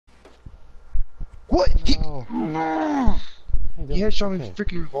What? No. He had shot me with a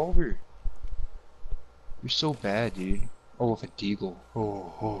freaking revolver. You're so bad, dude. Oh, with a deagle.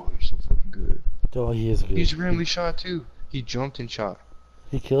 Oh, you're so fucking good. Oh, he is good. He's randomly shot too. He jumped and shot.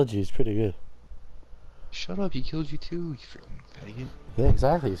 He killed you. He's pretty good. Shut up, he killed you too, you freaking faggot. Yeah,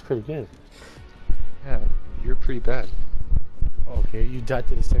 exactly. He's pretty good. Yeah, you're pretty bad. Okay, you died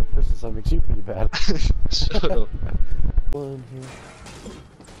to the same person, so it makes you pretty bad. Shut up. One here.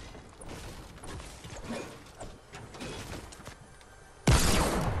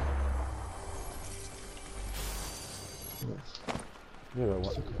 Yeah,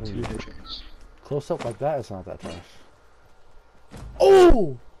 what? Close up like that, it's not that trash.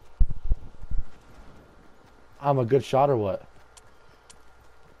 Oh! I'm a good shot or what?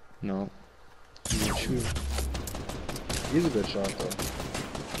 No. You didn't shoot. He's a good shot though.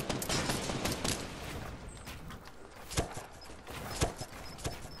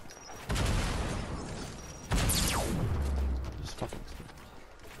 Just fucking.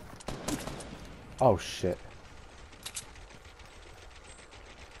 Oh shit.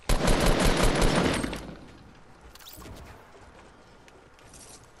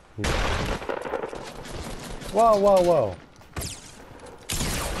 Whoa, whoa, whoa.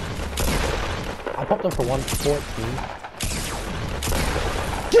 I popped him for 114.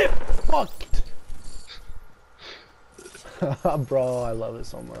 Get fucked! Bro, I love it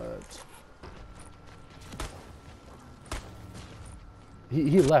so much.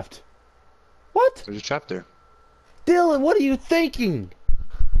 He left. What? There's a trap there. Dylan, what are you thinking?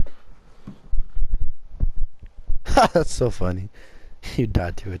 That's so funny. You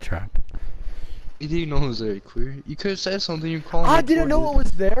died to a trap. You didn't know it was there, clear. You could have said something, you called me. I didn't know it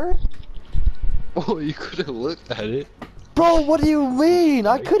was there? Oh, you could have looked at it. Bro, what do you mean?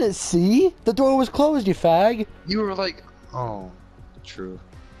 I couldn't see. The door was closed, you fag. You were like, oh, true.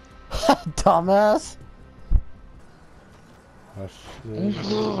 Dumbass. Oh Oh my shit.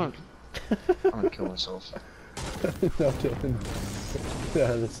 god. I'm gonna kill myself. No, Dylan.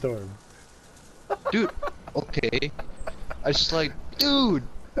 Yeah, the storm. Dude, okay. I just like, dude.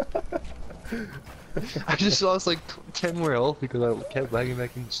 I just lost like 10 more health because I kept lagging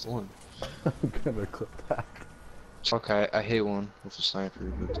back in the storm. I'm gonna clip that. Fuck, I hit one with a sniper,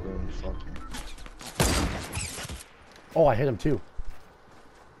 but fuck him. Oh, I hit him too.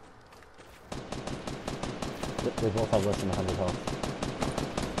 They both have less than 100 health.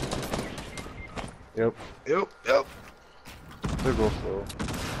 Yep. They're both low.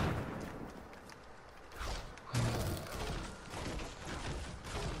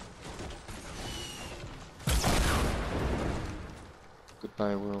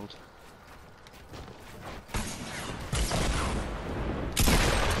 Goodbye, world.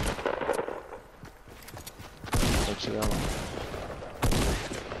 Touch it out.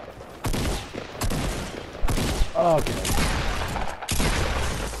 Okay.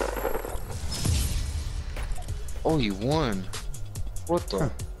 Oh, you won. What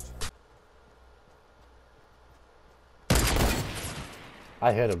the?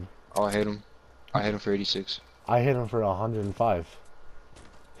 I hit him. Oh, I hit him. I hit him for 86. I hit him for 105.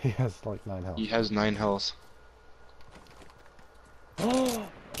 He has like 9 health. He has 9 health. That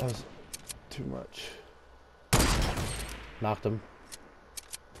was too much. Knocked him.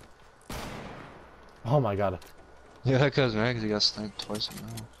 Oh my god. Yeah, that guy's mad because he got sniped twice in a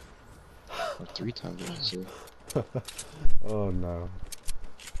row. Or 3 times, I should say. Oh no.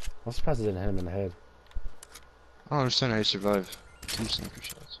 I'm surprised I didn't hit him in the head. I don't understand how you survived 2 sniper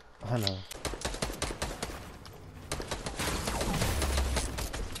shots. I know.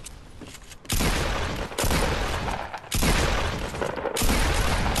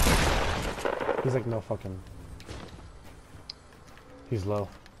 He's like, no fucking. He's low.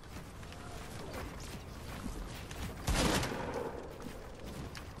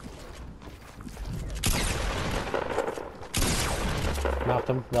 Knocked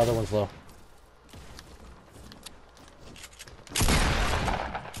him. The other one's low.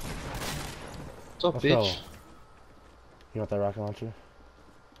 What's up, Let's bitch? go. You want that rocket launcher?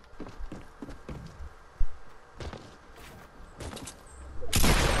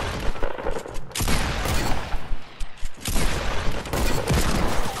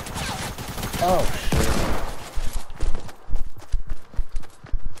 Oh shit.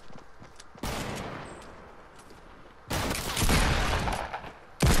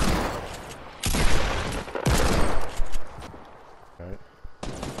 Alright.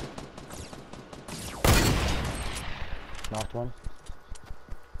 Knocked one.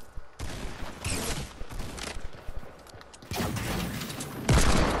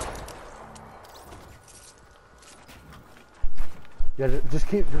 Yeah, just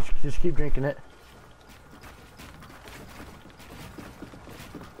keep drinking it.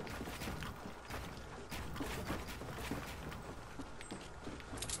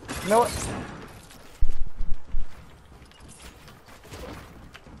 know what?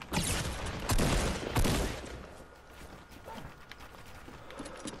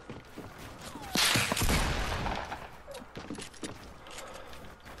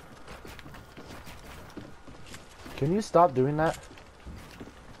 Can you stop doing that?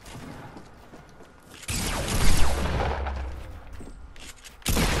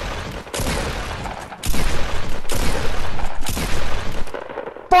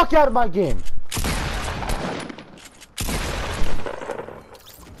 Fuck out of my game!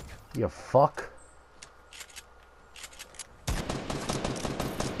 You fuck.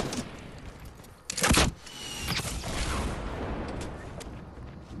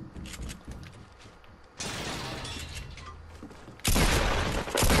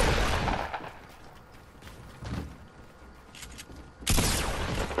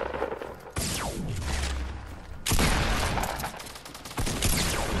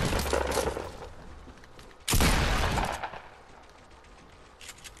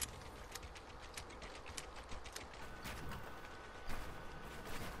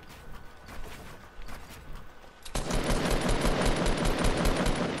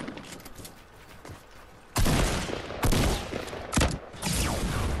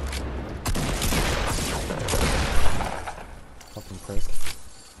 Fucking prick.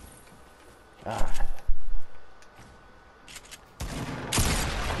 Ah.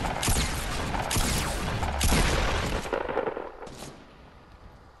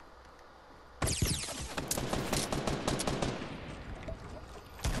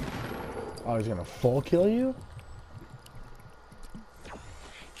 Oh, he's gonna full kill you?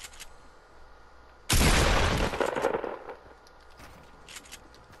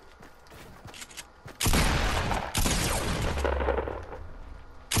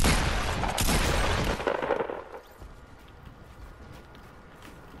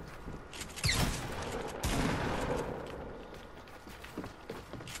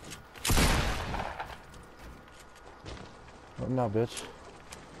 What now, bitch?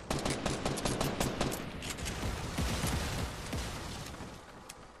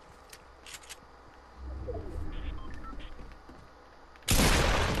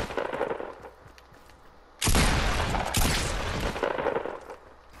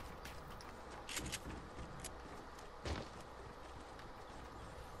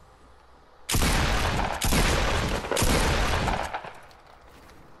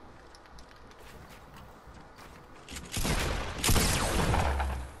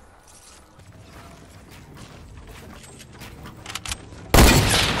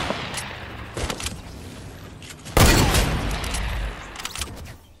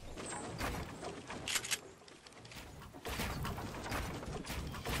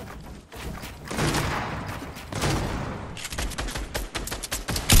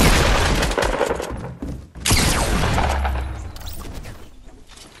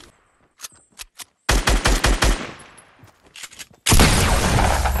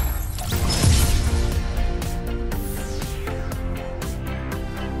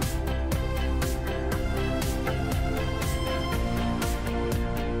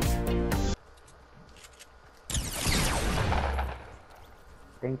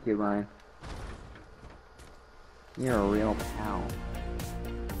 Thank you, Ryan. You're a real pal.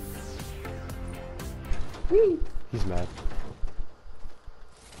 Whee! He's mad.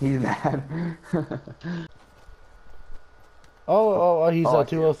 He's mad. Oh, he's Oh, I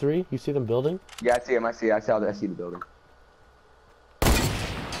see him. 203. You see them building? Yeah, I see him. I see the building.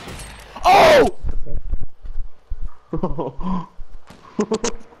 Oh!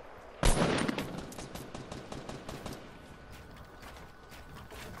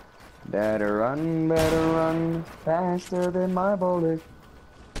 Better run faster than my bullet.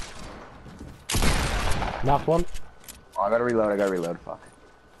 Knocked one. Oh, I gotta reload, fuck.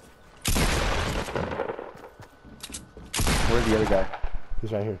 Where's the other guy?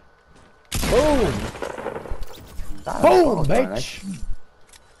 He's right here. Boom! Ah, Boom, oh, bitch!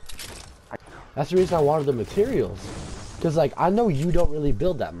 That's the reason I wanted the materials. Because, like, I know you don't really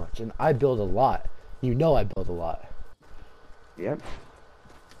build that much, and I build a lot. You know I build a lot. Yep.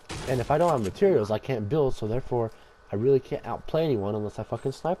 And if I don't have materials, I can't build, so therefore, I really can't outplay anyone unless I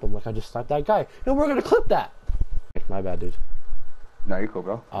fucking snipe him, like I just sniped that guy. And we're gonna clip that! My bad, dude. No, you're cool,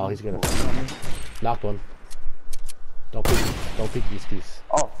 bro. Oh, he's gonna... Knocked one. Don't peek these piece.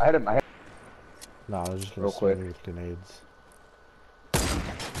 Oh, I hit him. No, I was just gonna Real quick. swing with grenades.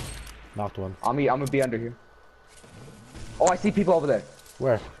 Knocked one. I'm gonna be under here. Oh, I see people over there.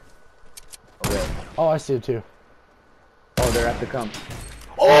 Where? Over there. Oh, I see it too. Oh, they're at the come.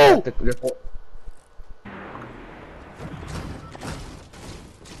 Oh!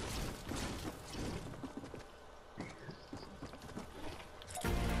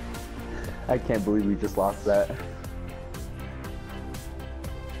 I can't believe we just lost that.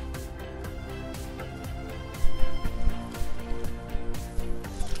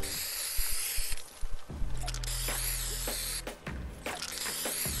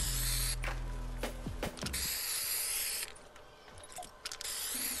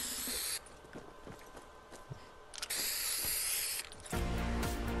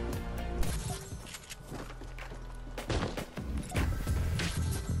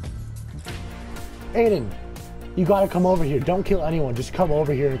 Aiden, you gotta come over here. Don't kill anyone. Just come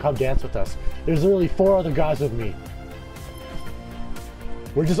over here and come dance with us. There's literally 4 other guys with me.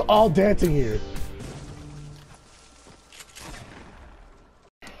 We're just all dancing here.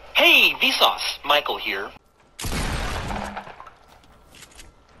 Hey, Vsauce, Michael here.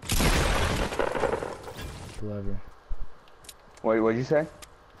 Whatever. Wait, what'd you say?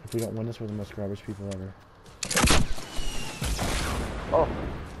 If we don't win this, we're the most garbage people ever. Oh,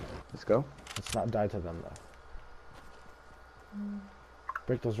 let's go. Let's not die to them, though.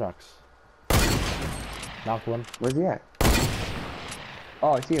 Break those rocks. Knock one. Where's he at?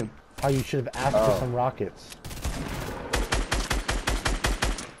 Oh, I see him. Oh, you should have asked for some rockets.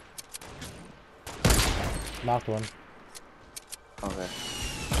 Knocked one. Okay.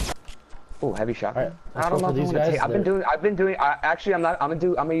 Oh, heavy shotgun. Alright, I don't know if these I'm gonna guys. take. I've been doing. Actually, I'm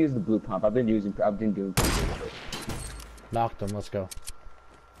gonna use the blue pump. I've been doing. Pretty good. Knocked them. Let's go.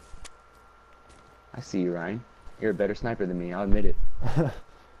 I see you, Ryan. You're a better sniper than me. I'll admit it.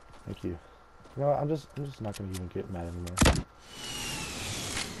 Thank you. You know what, I'm just not gonna even get mad anymore.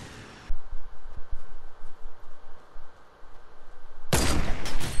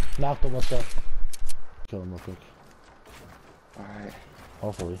 Knocked him. Let's go. Kill him real quick. All right.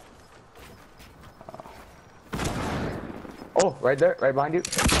 Hopefully. Oh, right there, right behind you.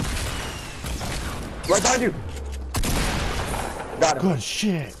 Right behind you. Got him. Good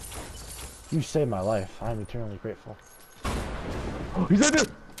shit. You saved my life. I'm eternally grateful. Oh, he's right there.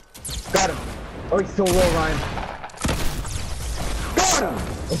 Got him. Oh, he's so low, Ryan. Got him.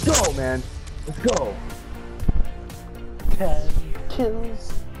 Let's go, man. Let's go. 10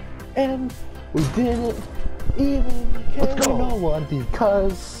 kills, and we didn't even Let's carry go. no one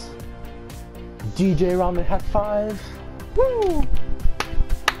because DJ Ramen had 5. Woo!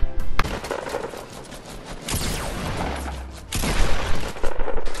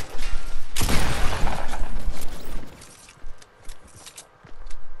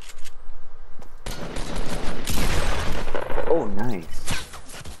 Oh, nice.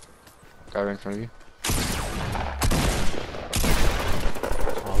 Guy right in front of you.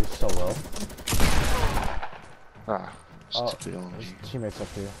 Oh, he's so low. Ah, Oh, stupid there's LMG. teammates up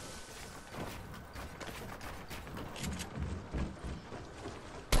here.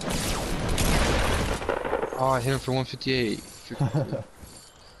 Oh, I hit him for 158.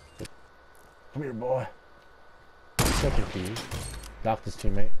 Come here, boy. So confused. Knocked his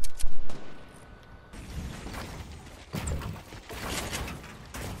teammate.